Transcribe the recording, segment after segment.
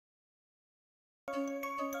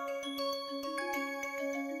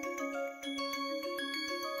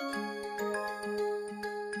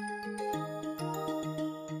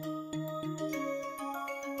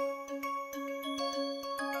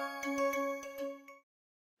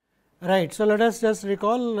Right. So, let us just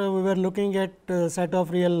recall we were looking at set of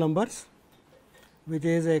real numbers, which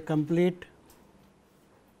is a complete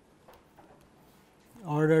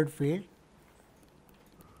ordered field.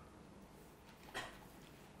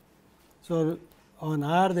 So, on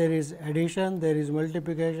R there is addition, there is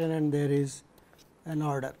multiplication and there is an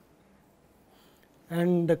order,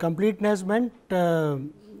 and the completeness meant there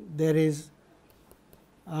is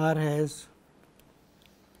R has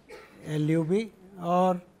LUB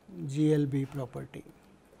or GLB property,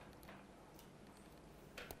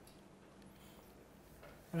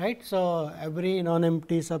 right. So, every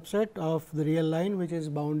non-empty subset of the real line which is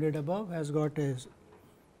bounded above has got a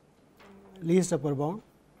least upper bound,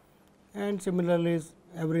 and similarly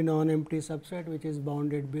every non-empty subset which is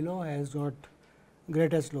bounded below has got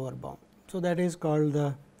greatest lower bound. So, that is called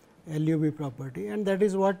the LUB property, and that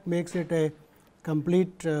is what makes it a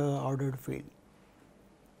complete ordered field.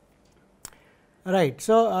 Right.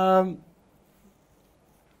 So,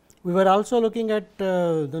 we were also looking at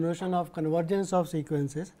the notion of convergence of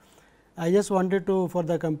sequences. I just wanted to, for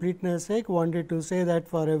the completeness sake, wanted to say that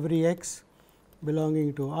for every x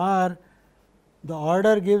belonging to R, the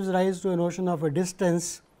order gives rise to a notion of a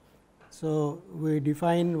distance. So, we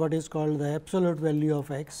define what is called the absolute value of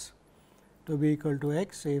x to be equal to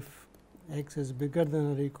x if x is bigger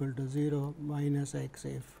than or equal to 0, minus x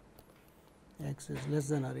if x is less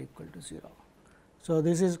than or equal to 0. So,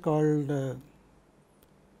 this is called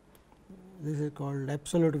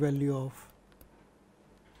absolute value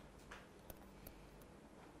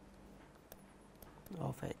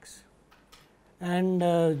of x, and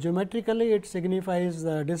geometrically it signifies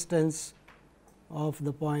the distance of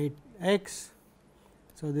the point x.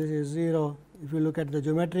 So, this is 0. If you look at the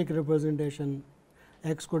geometric representation,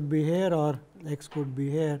 x could be here or x could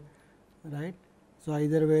be here, right. So,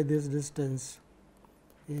 either way this distance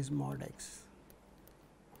is mod x.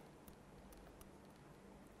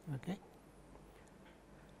 Okay.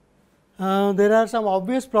 There are some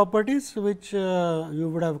obvious properties which you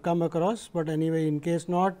would have come across, but anyway in case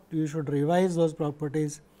not, you should revise those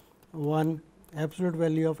properties. One, absolute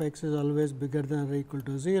value of x is always bigger than or equal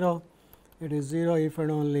to 0. It is 0 if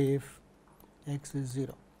and only if x is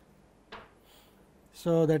 0.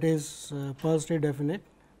 So, that is firstly definite.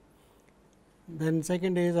 Then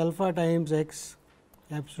second is alpha times x,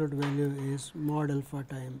 absolute value is mod alpha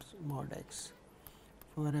times mod x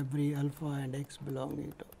for every alpha and x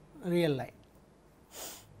belonging to real line,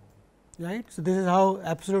 right. So, this is how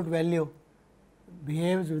absolute value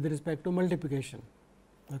behaves with respect to multiplication,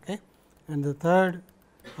 okay. And the third,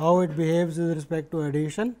 how it behaves with respect to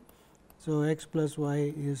addition. So, x plus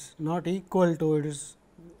y is not equal to, it is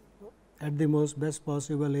at the most best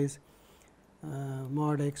possible is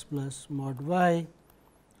mod x plus mod y.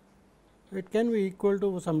 It can be equal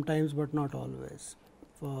to sometimes, but not always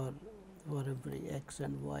for every x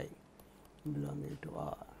and y belonging to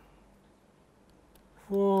R.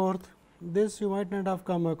 Fourth, this you might not have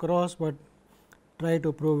come across, but try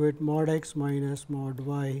to prove it, mod x minus mod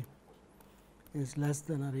y is less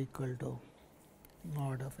than or equal to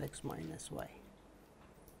mod of x minus y.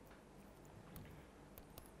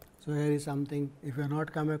 So, here is something, if you have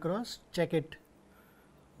not come across, check it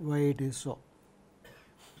why it is so.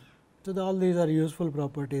 So, all these are useful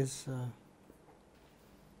properties.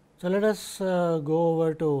 So, let us go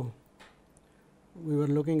over to, we were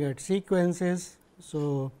looking at sequences.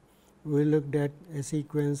 So, we looked at a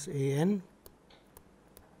sequence A n,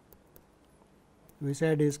 we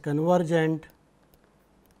said is convergent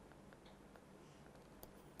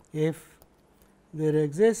if there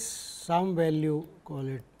exists some value, call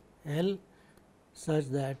it L, such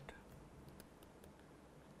that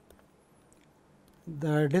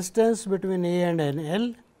the distance between A and n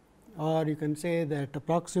L, or you can say that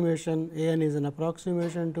approximation A n is an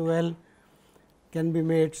approximation to L, can be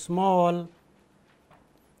made small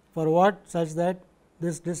for what, such that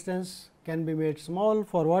this distance can be made small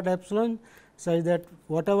for what epsilon, such that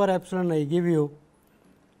whatever epsilon I give you,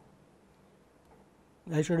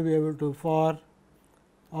 I should be able to, for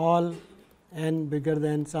all n bigger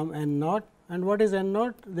than some n naught. And what is n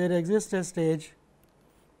naught? There exists a stage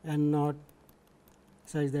n naught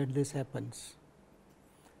such that this happens.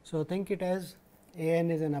 So, think it as A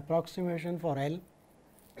n is an approximation for L,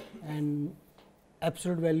 and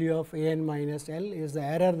absolute value of A n minus L is the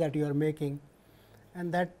error that you are making,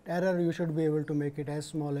 and that error you should be able to make it as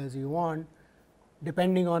small as you want,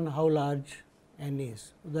 depending on how large n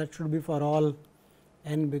is. That should be for all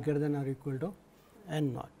n bigger than or equal to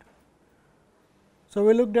n naught. So,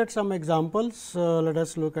 we looked at some examples. Let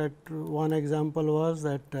us look at one example was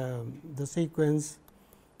that the sequence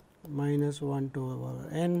minus 1 to the power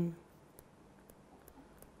n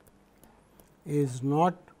is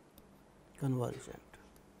not convergent,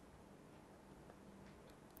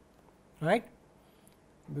 right,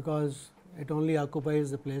 because it only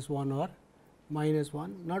occupies the place 1 or minus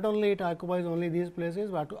 1. Not only it occupies only these places,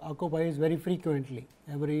 but occupies very frequently,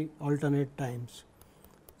 every alternate times.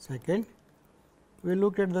 Second, we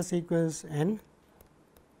looked at the sequence n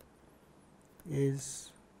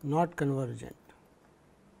is not convergent,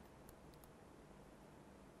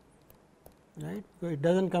 right. So, it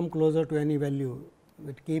does not come closer to any value,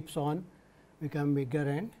 it keeps on become bigger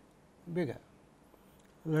and bigger.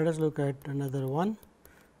 Let us look at another one.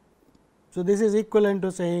 So, this is equivalent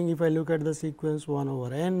to saying if I look at the sequence 1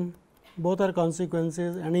 over n, both are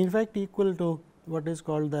consequences and in fact equal to what is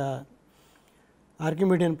called the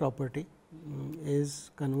Archimedean property,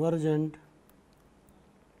 is convergent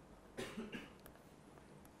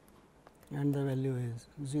and the value is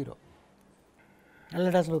 0. And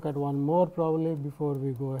let us look at one more probably before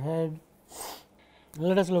we go ahead.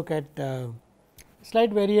 Let us look at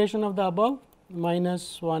slight variation of the above,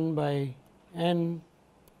 minus 1 by n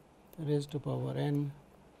raised to power n,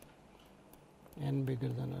 n bigger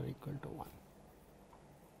than or equal to 1,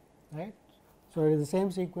 right. So, it is the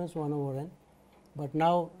same sequence 1 over n, but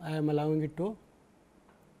now I am allowing it to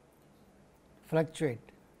fluctuate,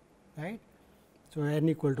 right. So, n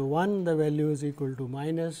equal to 1, the value is equal to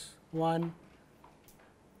minus 1,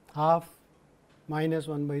 half, minus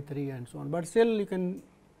 1 by 3 and so on, but still you can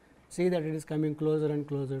see that it is coming closer and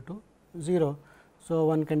closer to 0. So,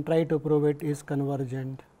 one can try to prove it is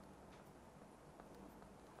convergent.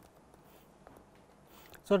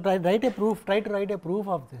 So, try to write a proof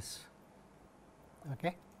of this.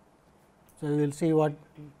 Okay. So, we will see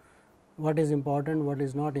what is important, what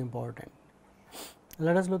is not important.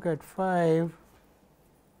 Let us look at 5.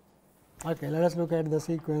 Okay, let us look at the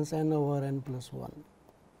sequence n over n plus 1.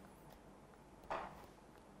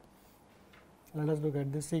 Let us look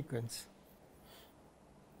at this sequence.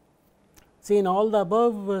 See, in all the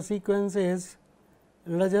above sequences,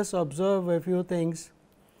 let us just observe a few things,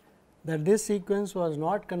 that this sequence was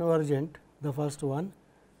not convergent, the first one,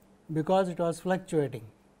 because it was fluctuating,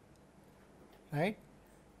 right,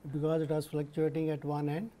 because it was fluctuating at 1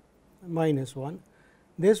 and minus 1.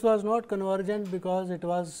 This was not convergent because it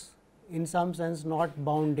was in some sense not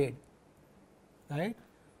bounded, right.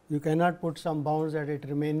 You cannot put some bounds that it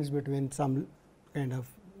remains between some kind of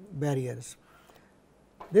barriers.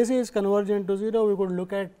 This is convergent to 0, we could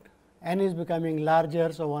look at n is becoming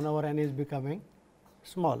larger. So, 1 over n is becoming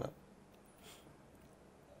smaller,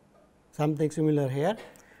 something similar here.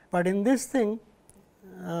 But in this thing,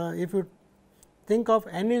 if you think of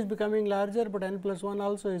n is becoming larger, but n plus 1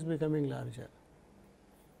 also is becoming larger,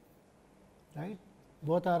 right,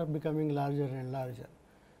 both are becoming larger and larger.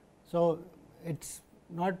 So, it is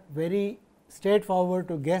not very straightforward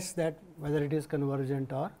to guess that whether it is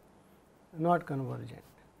convergent or not convergent.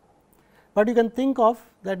 But you can think of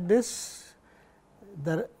that this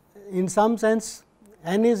in some sense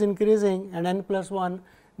n is increasing and n plus 1,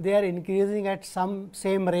 they are increasing at some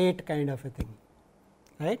same rate kind of a thing,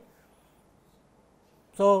 right.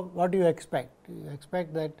 So, what do you expect? You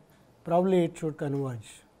expect that probably it should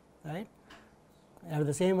converge, right, at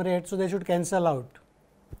the same rate. So, they should cancel out,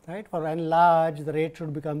 right. For n large, the rate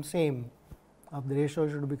should become same, of the ratio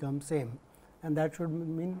should become same, and that should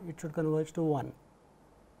mean it should converge to 1,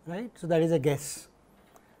 right. So, that is a guess,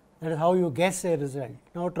 that is how you guess a result.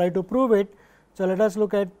 Now, try to prove it. So, let us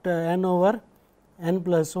look at n over n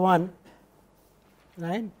plus 1,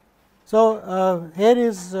 right. So, here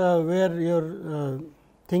is where your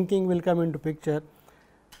thinking will come into picture.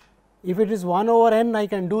 If it is 1 over n, I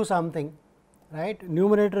can do something, right.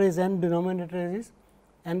 Numerator is n, denominator is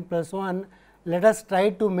n plus 1. Let us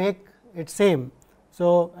try to make it same.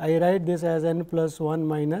 So, I write this as n plus 1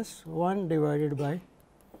 minus 1 divided by,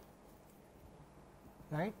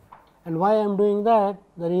 right, and why I am doing that,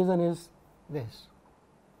 the reason is this.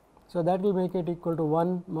 So, that will make it equal to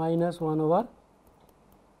 1 minus 1 over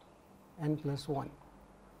n plus 1,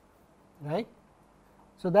 right.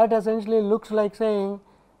 So, that essentially looks like saying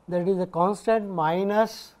that it is a constant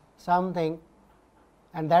minus something,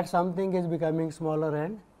 and that something is becoming smaller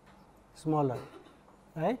and smaller,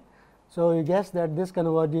 right. So, you guess that this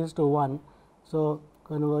converges to 1. So,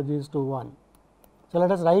 converges to 1. So,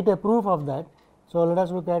 let us write a proof of that. So, let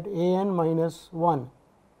us look at a n minus 1,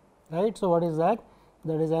 right. So, what is that?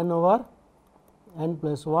 That is n over n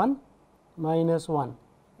plus 1 minus 1,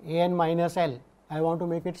 a n minus l. I want to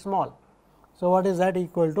make it small. So, what is that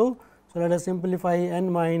equal to? So, let us simplify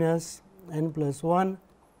n minus n plus 1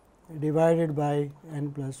 divided by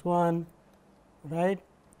n plus 1, right,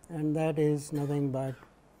 and that is nothing but,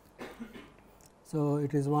 so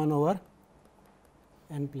it is 1 over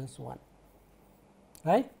n plus 1,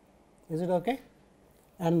 right. Is it okay?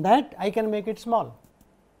 And that I can make it small.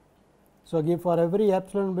 So, give for every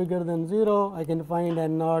epsilon bigger than 0, I can find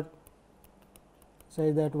n naught,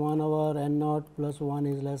 say that 1 over n naught plus 1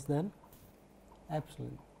 is less than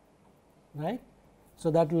epsilon, right. So,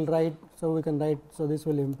 that will write, so we can write, so this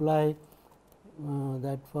will imply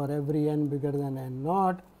that for every n bigger than n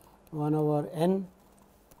naught, 1 over n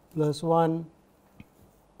plus 1,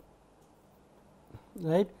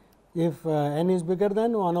 right. If n is bigger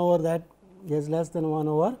than 1 over that is less than 1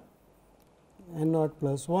 over n naught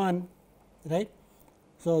plus 1, right.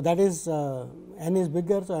 So, that is n is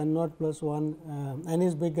bigger, so n naught plus 1 n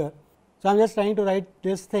is bigger. So, I am just trying to write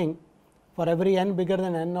this thing for every n bigger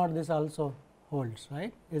than n naught, this also holds,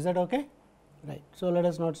 right. Is that okay? Right. So, let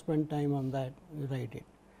us not spend time on that, you write it.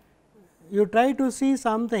 You try to see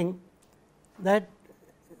something that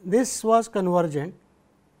this was convergent,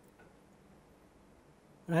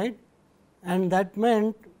 right, and that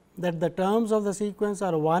meant that the terms of the sequence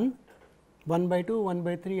are 1, 1 by 2, 1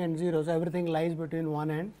 by 3 and 0. So, everything lies between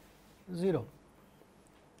 1 and 0.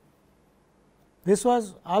 This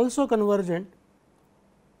was also convergent.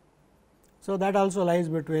 So, that also lies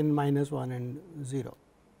between minus 1 and 0.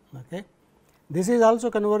 Okay. This is also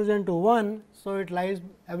convergent to 1. So, it lies,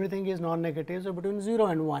 everything is non-negative. So, between 0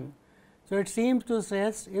 and 1. So, it seems to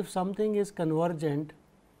say if something is convergent,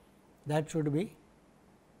 that should be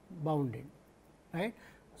bounded, right.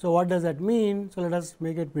 So, what does that mean? So, let us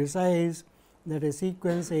make it precise, that a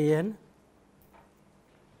sequence A n.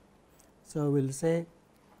 So, we will say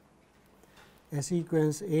a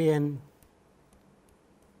sequence A n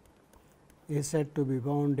is said to be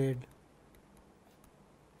bounded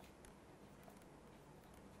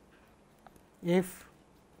if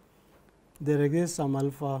there exists some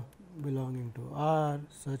alpha belonging to R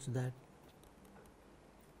such that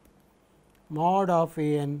mod of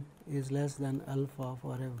A n is less than alpha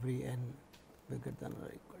for every n bigger than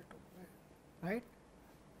or equal to, right.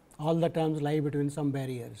 All the terms lie between some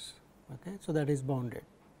barriers. Okay. So, that is bounded.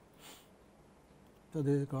 So,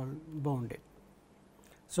 this is called bounded.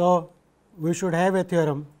 So, we should have a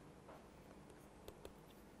theorem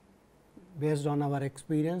based on our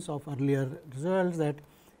experience of earlier results, that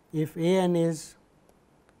if A n is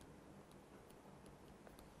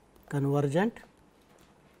convergent,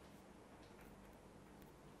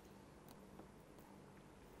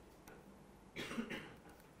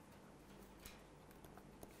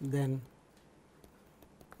 then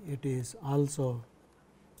it is also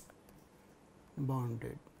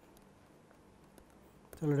bounded.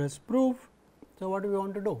 So, let us prove. So, what do we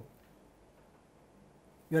want to do?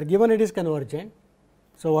 You are given it is convergent.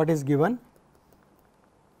 So, what is given?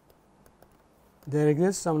 There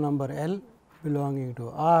exists some number L belonging to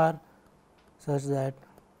R such that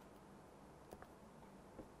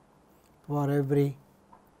for every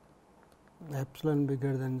epsilon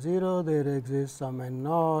bigger than 0, there exists some n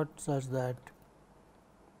naught such that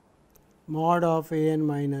mod of A n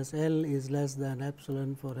minus L is less than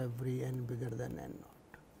epsilon for every n bigger than n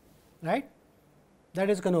naught, right. That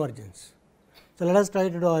is convergence. So, let us try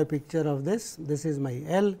to draw a picture of this. This is my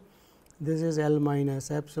L, this is L minus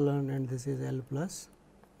epsilon and this is L plus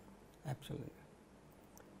epsilon.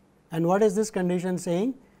 And what is this condition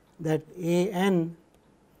saying? That A n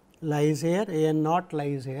lies here, A n naught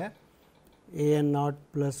lies here, A n naught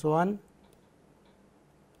plus 1,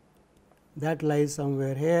 that lies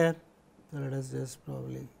somewhere here. So, let us just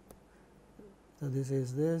probably, so this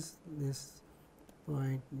is this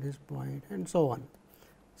point and so on.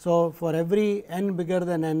 So, for every n bigger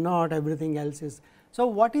than n naught, everything else is. So,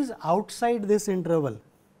 what is outside this interval?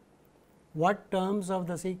 What terms of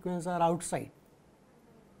the sequence are outside?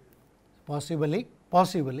 Possibly,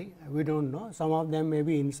 we do not know, some of them may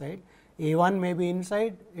be inside. A 1 may be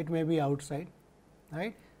inside, it may be outside,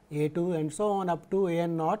 right. A 2 and so on up to A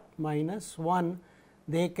n naught minus 1,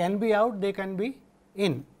 they can be out, they can be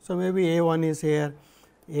in. So, maybe A 1 is here,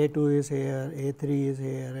 A 2 is here, A 3 is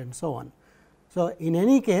here and so on. So, in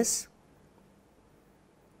any case,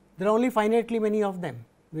 there are only finitely many of them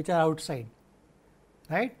which are outside,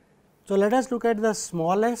 right. So, let us look at the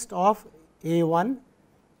smallest of A 1,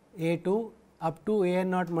 A 2 up to A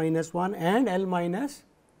n naught minus 1 and L minus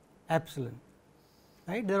epsilon,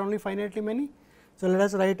 right. There are only finitely many. So, let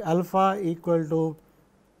us write alpha equal to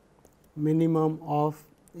minimum of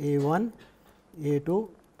A 1, A 2,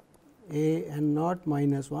 A n naught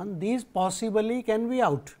minus 1, these possibly can be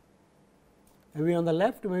out, maybe on the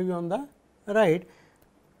left, maybe on the right,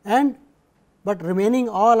 and but remaining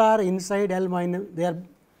all are inside L minus, they are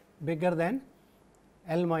bigger than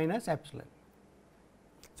L minus epsilon.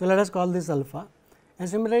 So, let us call this alpha, and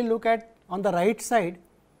similarly look at on the right side,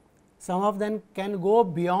 some of them can go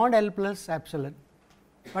beyond L plus epsilon,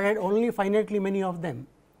 but at only finitely many of them.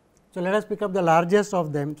 So, let us pick up the largest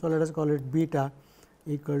of them. So, let us call it beta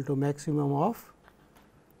equal to maximum of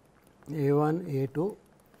A 1, A 2,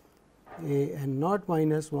 A n naught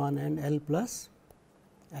minus 1 and L plus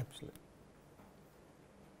epsilon,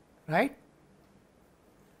 right.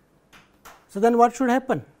 So, then what should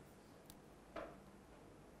happen?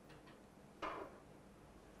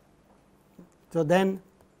 So, then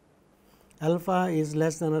alpha is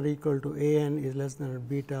less than or equal to A n is less than or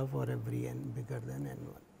beta for every n bigger than n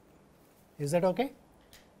 1. Is that okay?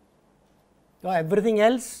 So, everything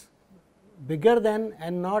else bigger than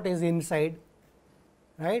n naught is inside,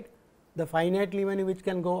 right. The finitely many which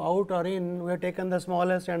can go out or in, we have taken the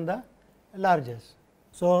smallest and the largest.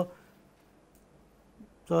 So,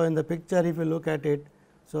 in the picture if you look at it,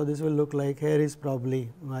 so this will look like here is probably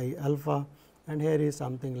my alpha and here is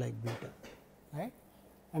something like beta, right.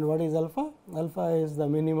 And what is alpha? Alpha is the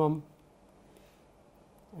minimum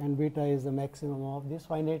and beta is the maximum of this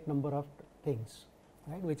finite number of things,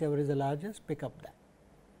 right, whichever is the largest, pick up that.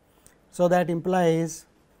 So, that implies,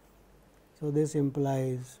 so this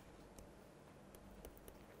implies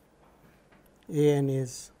A n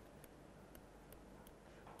is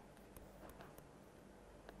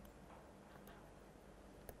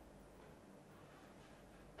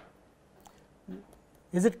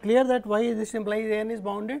Is it clear that why this implies A n is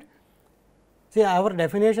bounded? See, our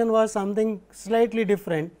definition was something slightly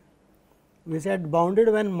different. We said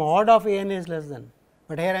bounded when mod of A n is less than,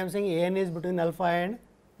 but here I am saying A n is between alpha and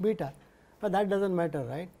beta, but that does not matter,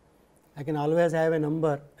 right. I can always have a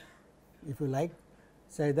number, if you like,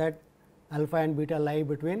 say that alpha and beta lie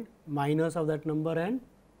between minus of that number and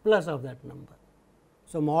plus of that number.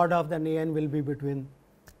 So, mod of the A n will be between,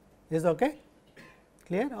 is okay,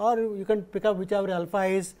 clear, or you can pick up whichever alpha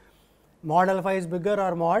is, mod alpha is bigger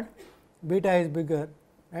or mod beta is bigger,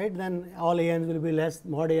 right, then all A n's will be less,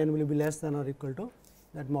 mod A n will be less than or equal to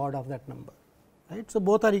that mod of that number, right. So,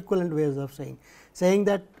 both are equivalent ways of saying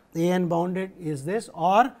that A n bounded is this,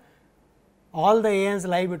 or all the A n's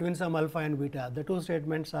lie between some alpha and beta. The two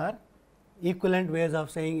statements are equivalent ways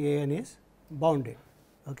of saying A n is bounded,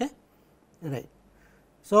 okay, right.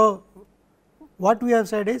 So, what we have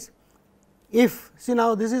said is, if, see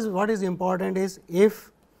now this is what is important is,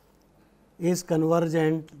 if is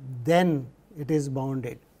convergent, then it is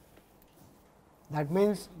bounded. That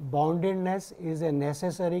means, boundedness is a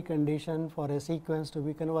necessary condition for a sequence to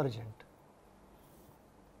be convergent.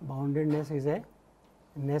 Boundedness is a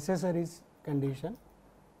necessary condition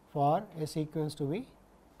for a sequence to be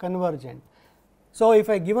convergent. So, if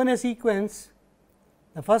I given a sequence,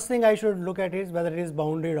 the first thing I should look at is whether it is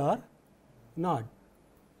bounded or not.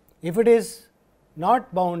 If it is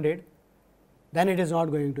not bounded, then it is not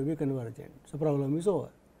going to be convergent. So, problem is over.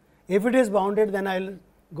 If it is bounded, then I will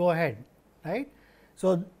go ahead, right.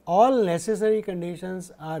 So, all necessary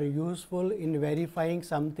conditions are useful in verifying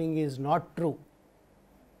something is not true,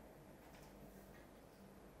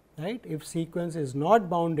 right. If sequence is not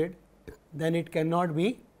bounded, then it cannot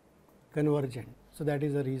be convergent. So, that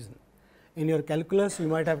is the reason. In your calculus, you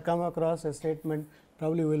might have come across a statement,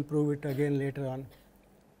 probably we will prove it again later on,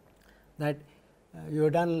 that you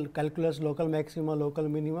have done calculus local maxima, local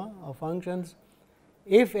minima of functions.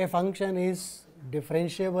 If a function is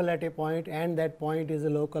differentiable at a point and that point is a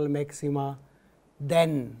local maxima,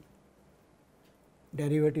 then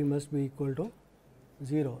derivative must be equal to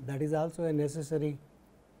 0. That is also a necessary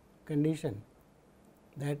condition,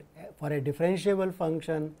 that for a differentiable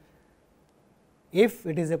function, if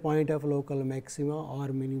it is a point of local maxima or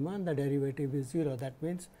minima, the derivative is 0. That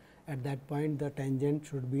means, at that point the tangent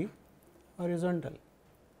should be horizontal,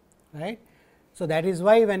 right. So, that is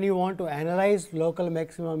why when you want to analyze local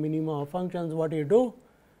maxima minima of functions, what you do?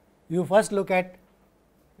 You first look at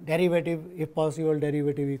derivative, if possible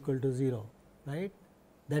derivative equal to 0, right.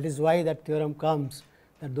 That is why that theorem comes,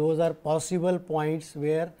 that those are possible points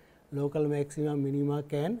where local maxima minima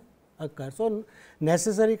can occur. So,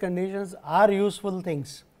 necessary conditions are useful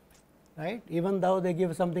things, right, even though they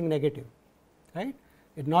give something negative, right,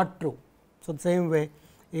 it is not true. So, the same way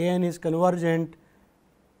A n is convergent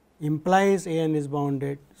implies A n is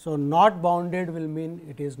bounded. So, not bounded will mean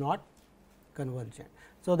it is not convergent.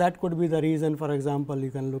 So, that could be the reason. For example,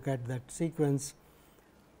 you can look at that sequence,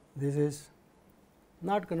 this is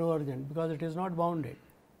not convergent because it is not bounded,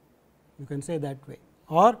 you can say that way,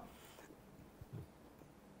 or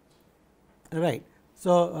right.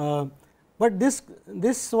 So, but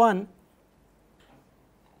this one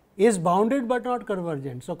is bounded, but not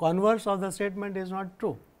convergent. So, converse of the statement is not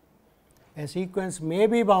true. A sequence may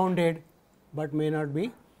be bounded, but may not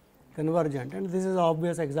be convergent, and this is an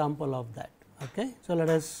obvious example of that. Okay. So, let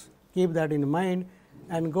us keep that in mind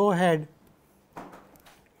and go ahead.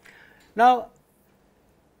 Now,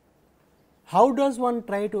 how does one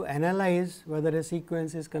try to analyze whether a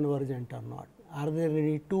sequence is convergent or not? Are there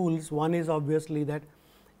any tools? One is obviously that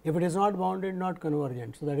if it is not bounded, not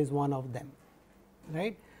convergent. So, that is one of them,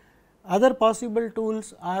 right. Other possible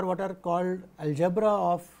tools are what are called algebra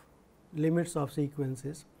of limits of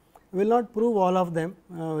sequences. We will not prove all of them,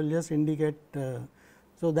 we will just indicate.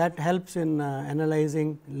 So, that helps in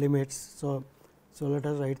analyzing limits. So, let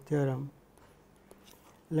us write theorem.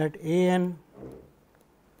 Let A n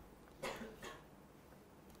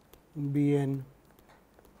B n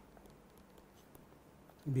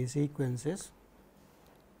be sequences.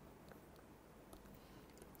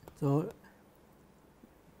 So,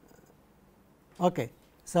 okay,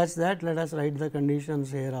 such that let us write the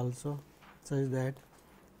conditions here also, such that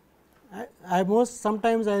I most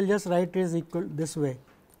sometimes I will just write is equal this way,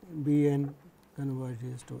 B n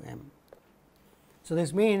converges to M. So,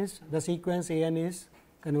 this means the sequence A n is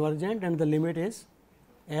convergent and the limit is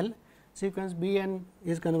L, sequence B n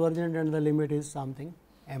is convergent and the limit is something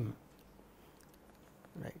M,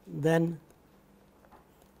 right. Then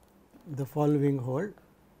the following hold.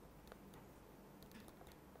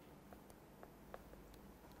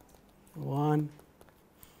 One,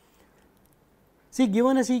 see,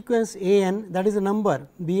 given a sequence A n, that is a number,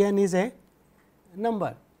 B n is a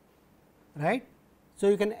number, right. So,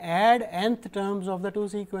 you can add nth terms of the two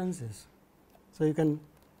sequences. So, you can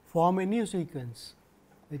form a new sequence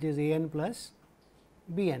which is A n plus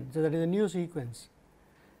B n. So, that is a new sequence.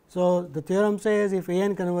 So, the theorem says if A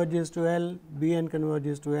n converges to L, B n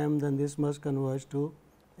converges to M, then this must converge to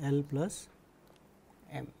L plus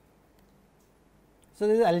M. So,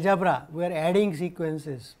 this is algebra, we are adding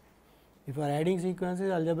sequences. If you are adding sequences,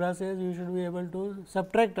 algebra says you should be able to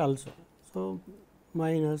subtract also. So,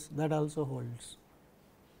 minus that also holds.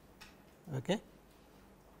 Okay.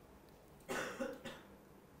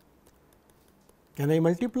 Can I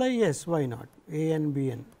multiply? Yes, why not? A n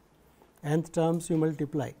B n, nth terms you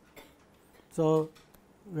multiply. So,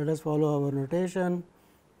 let us follow our notation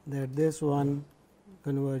that this one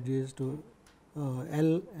converges to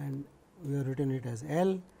L and we have written it as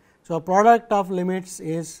L. So, product of limits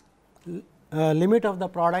is limit of the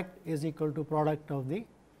product is equal to product of the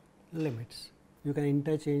limits. You can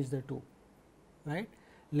interchange the two, right.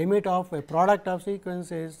 Limit of a product of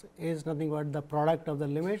sequences is nothing but the product of the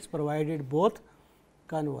limits provided both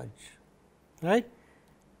converge, right.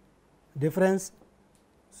 Difference,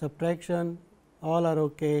 subtraction, all are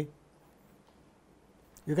okay.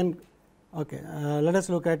 You can okay. Let us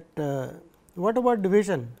look at what about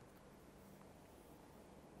division.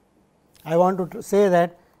 I want to say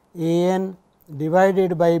that A n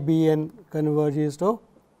divided by B n converges to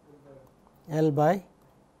L by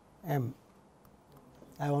M.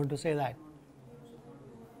 I want to say that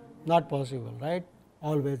not possible, right,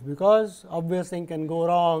 always, because obvious thing can go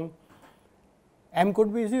wrong, M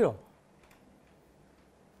could be 0.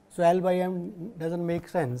 So, L by M does not make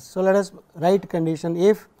sense. So, let us write condition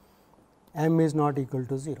if M is not equal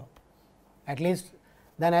to 0, at least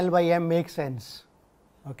then L by M makes sense.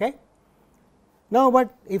 Okay. Now,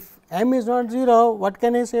 but if M is not 0, what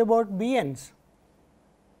can I say about B n's?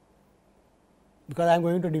 Because I am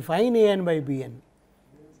going to define A n by B n.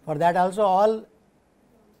 For that also all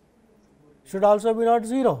should also be not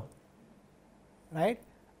 0, right,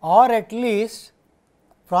 or at least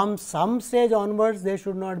from some stage onwards they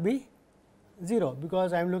should not be 0,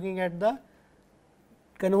 because I am looking at the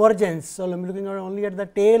convergence. So, I am looking at only at the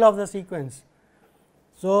tail of the sequence.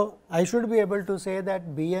 So, I should be able to say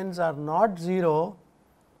that B n's are not 0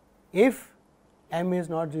 if M is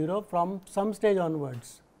not 0 from some stage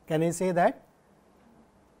onwards. Can I say that?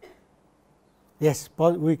 Yes,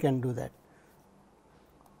 we can do that.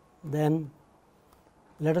 Then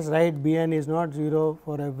let us write B n is not 0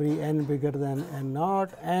 for every n bigger than n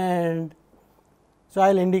naught, and so I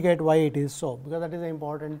will indicate why it is so, because that is an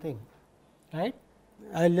important thing, right.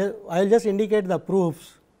 I will just indicate the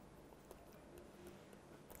proofs,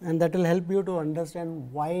 and that will help you to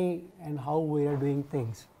understand why and how we are doing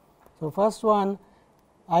things. So, first one,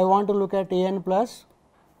 I want to look at A n plus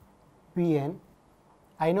B n.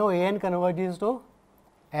 I know A n converges to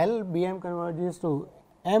L, B m converges to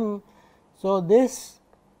M. So, this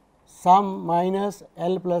sum minus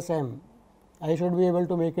L plus M I should be able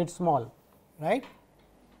to make it small, right.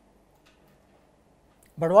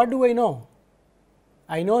 But what do I know?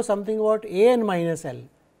 I know something about a n minus L,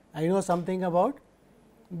 I know something about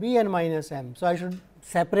b n minus m. So, I should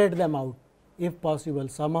separate them out if possible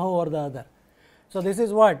somehow or the other. So, this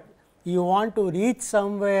is what you want to reach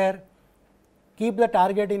somewhere, keep the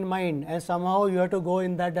target in mind and somehow you have to go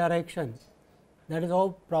in that direction. That is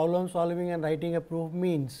how problem solving and writing a proof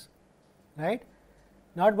means, right,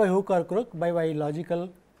 not by hook or crook, by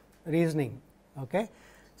logical reasoning. Okay.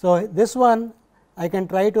 So, this one I can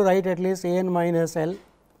try to write at least a n minus L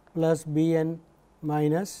plus b n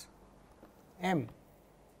minus m,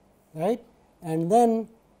 right, and then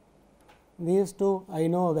these two I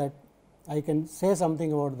know that I can say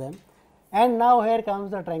something about them. And now, here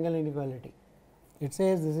comes the triangle inequality. It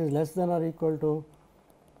says this is less than or equal to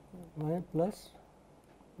y plus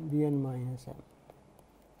b n minus m.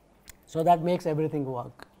 So, that makes everything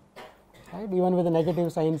work, right, even with a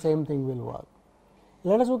negative sign same thing will work.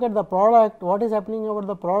 Let us look at the product. What is happening about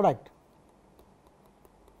the product?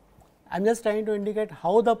 I am just trying to indicate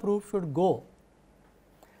how the proof should go.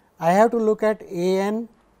 I have to look at a n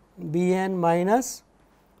b n minus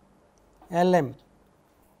L m.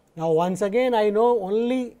 Now, once again I know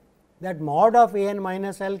only that mod of a n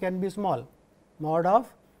minus L can be small, mod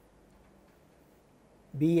of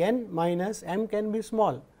b n minus m can be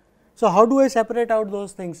small. So, how do I separate out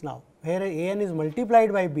those things now? Here a n is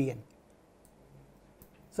multiplied by b n.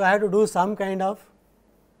 So, I have to do some kind of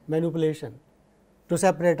manipulation to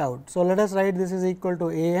separate out. So, let us write this is equal to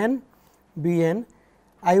a n b n.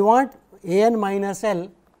 I want a n minus L.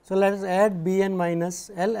 So, let us add b n minus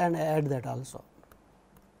L and add that also,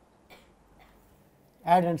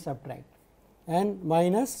 add and subtract, and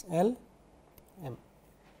minus L m,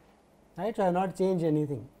 right. So, I have not changed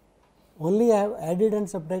anything, only I have added and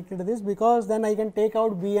subtracted this, because then I can take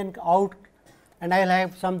out b n out and I will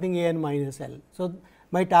have something a n minus L. So,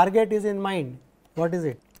 my target is in mind, what is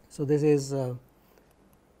it? So, this is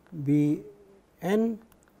b n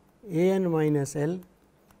a n minus L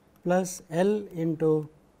plus L into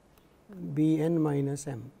b n minus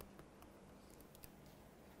m,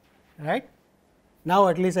 right. Now,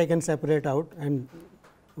 at least I can separate out and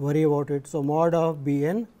worry about it. So, mod of b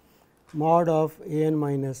n mod of a n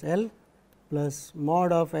minus L plus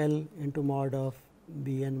mod of L into mod of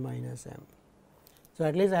b n minus m. So,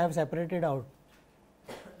 at least I have separated out,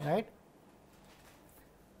 right.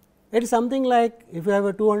 It is something like if you have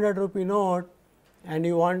a 200 rupee note and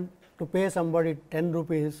you want to pay somebody 10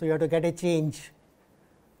 rupees. So, you have to get a change,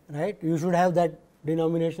 right. You should have that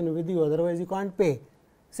denomination with you, otherwise you can't pay.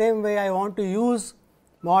 Same way I want to use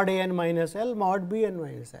mod a n minus L, mod b n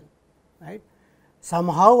minus L, right.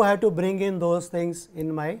 Somehow I have to bring in those things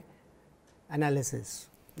in my analysis,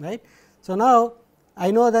 right. So, now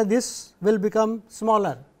I know that this will become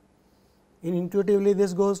smaller, intuitively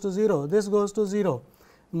this goes to 0, this goes to 0,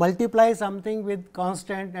 multiply something with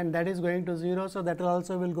constant and that is going to 0. So, that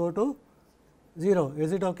also will go to 0.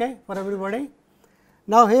 Is it okay for everybody?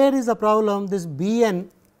 Now, here is the problem, this b n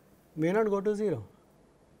may not go to 0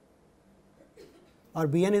 or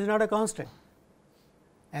b n is not a constant.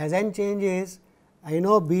 As n changes, I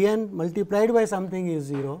know b n multiplied by something is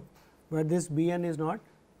 0, but this b n is not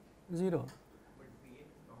 0.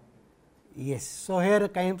 Yes. So, here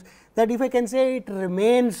comes that if I can say it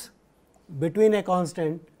remains between a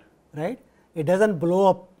constant, right, it does not blow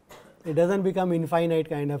up, it does not become infinite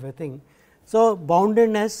kind of a thing. So,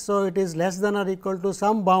 boundedness, so it is less than or equal to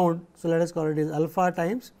some bound. So, let us call it is alpha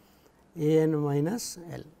times a n minus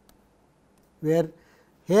L, where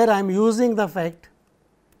here I am using the fact,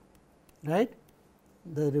 right,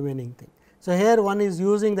 the remaining thing. So, here one is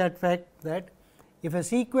using that fact that if a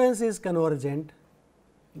sequence is convergent,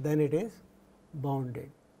 then it is bounded,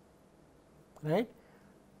 right,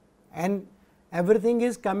 and everything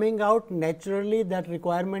is coming out naturally, that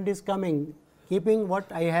requirement is coming, keeping what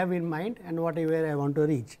I have in mind and whatever I want to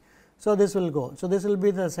reach. So, this will go. So, this will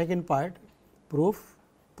be the second part proof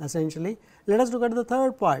essentially. Let us look at the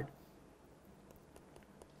third part.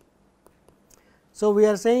 So, we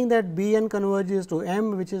are saying that b n converges to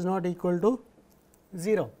m, which is not equal to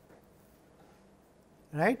 0,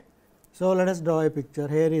 right. So, let us draw a picture,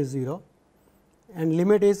 here is 0 and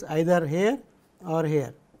limit is either here or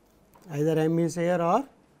here, either m is here or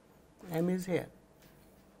m is here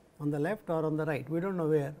on the left or on the right, we do not know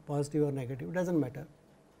where, positive or negative, it does not matter.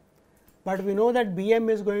 But we know that b m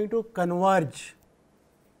is going to converge,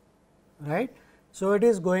 right. So, it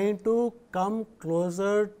is going to come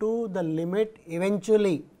closer to the limit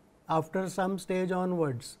eventually after some stage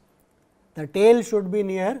onwards, the tail should be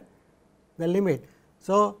near the limit.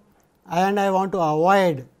 So, and I want to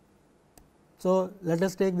avoid So, let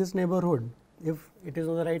us take this neighborhood if it is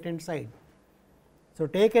on the right hand side. So,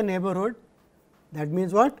 take a neighborhood, that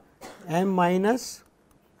means what? M minus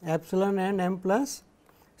epsilon and m plus.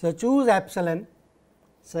 So, choose epsilon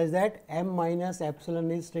such that m minus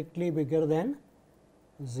epsilon is strictly bigger than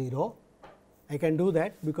 0. I can do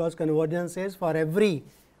that because convergence says for every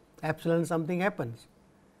epsilon something happens.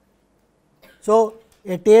 So,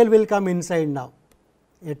 a tail will come inside now,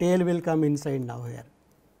 a tail will come inside now here,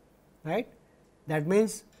 right. That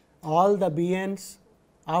means, all the b n's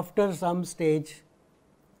after some stage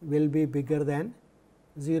will be bigger than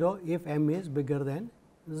 0 if m is bigger than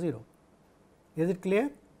 0. Is it clear?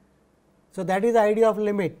 So, that is the idea of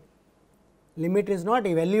limit. Limit is not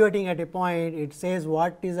evaluating at a point, it says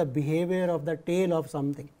what is the behavior of the tail of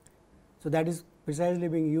something. So, that is precisely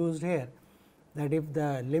being used here, that if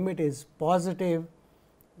the limit is positive,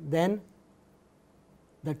 then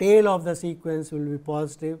the tail of the sequence will be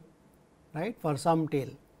positive, right, for some tail,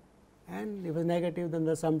 and if it is negative, then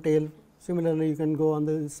the some tail. Similarly, you can go on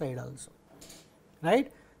this side also, right.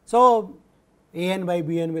 So, a n by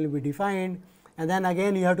b n will be defined, and then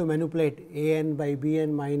again you have to manipulate a n by b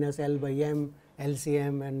n minus L by m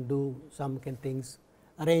LCM and do some things,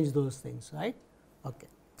 arrange those things, right. Okay.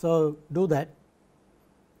 So, do that.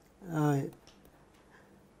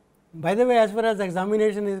 By the way, as far as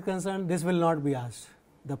examination is concerned, this will not be asked,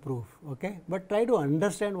 the proof, okay. But try to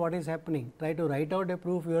understand what is happening, try to write out a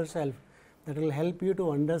proof yourself, that will help you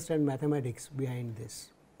to understand mathematics behind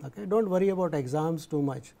this. Okay. Do not worry about exams too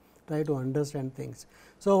much, try to understand things.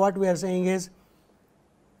 So, what we are saying is,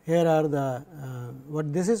 here are the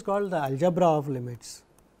what this is called the algebra of limits.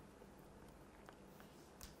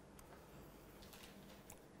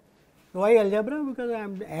 Why algebra? Because I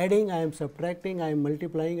am adding, I am subtracting, I am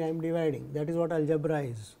multiplying, I am dividing, that is what algebra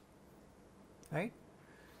is, right.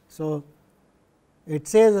 So, it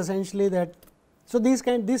says essentially that, so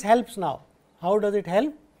this helps now. How does it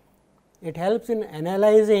help? It helps in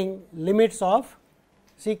analyzing limits of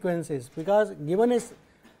sequences, because given is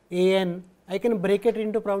a n, I can break it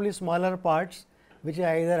into probably smaller parts, which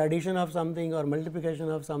are either addition of something or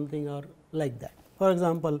multiplication of something or like that. For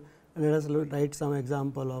example, let us write some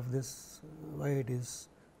example of this, why it is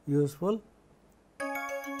useful.